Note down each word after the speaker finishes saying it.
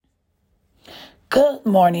Good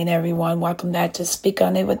morning, everyone. Welcome back to Speak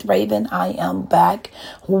On It with Raven. I am back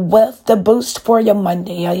with the boost for your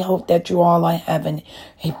Monday. I hope that you all are having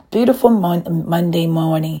a beautiful Monday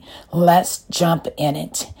morning. Let's jump in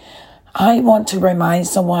it. I want to remind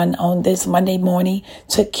someone on this Monday morning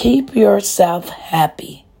to keep yourself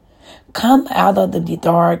happy. Come out of the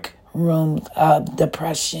dark rooms of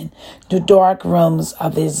depression, the dark rooms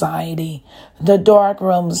of anxiety, the dark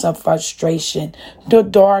rooms of frustration, the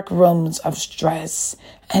dark rooms of stress,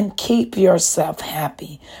 and keep yourself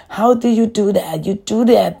happy. How do you do that? You do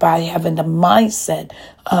that by having the mindset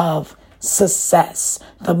of success,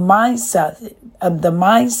 the mindset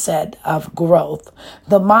of growth,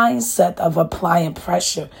 the mindset of applying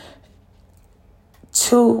pressure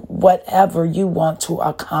to whatever you want to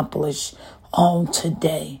accomplish on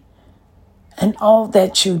today. And all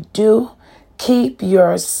that you do, keep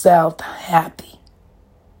yourself happy.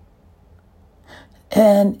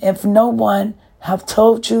 And if no one have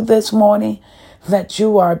told you this morning that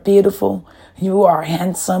you are beautiful, you are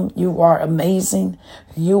handsome, you are amazing,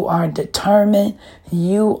 you are determined,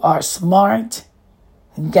 you are smart,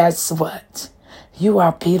 guess what? You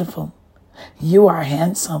are beautiful, you are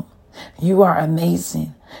handsome, you are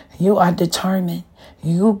amazing, you are determined,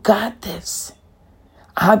 you got this.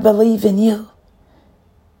 I believe in you.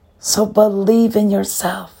 So believe in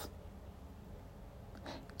yourself.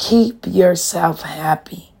 Keep yourself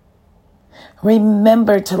happy.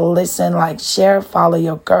 Remember to listen, like, share, follow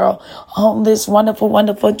your girl on this wonderful,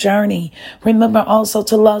 wonderful journey. Remember also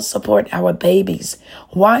to love, support our babies.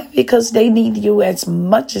 Why? Because they need you as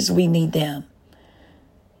much as we need them.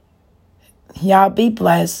 Y'all be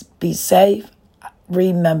blessed. Be safe.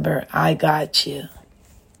 Remember, I got you.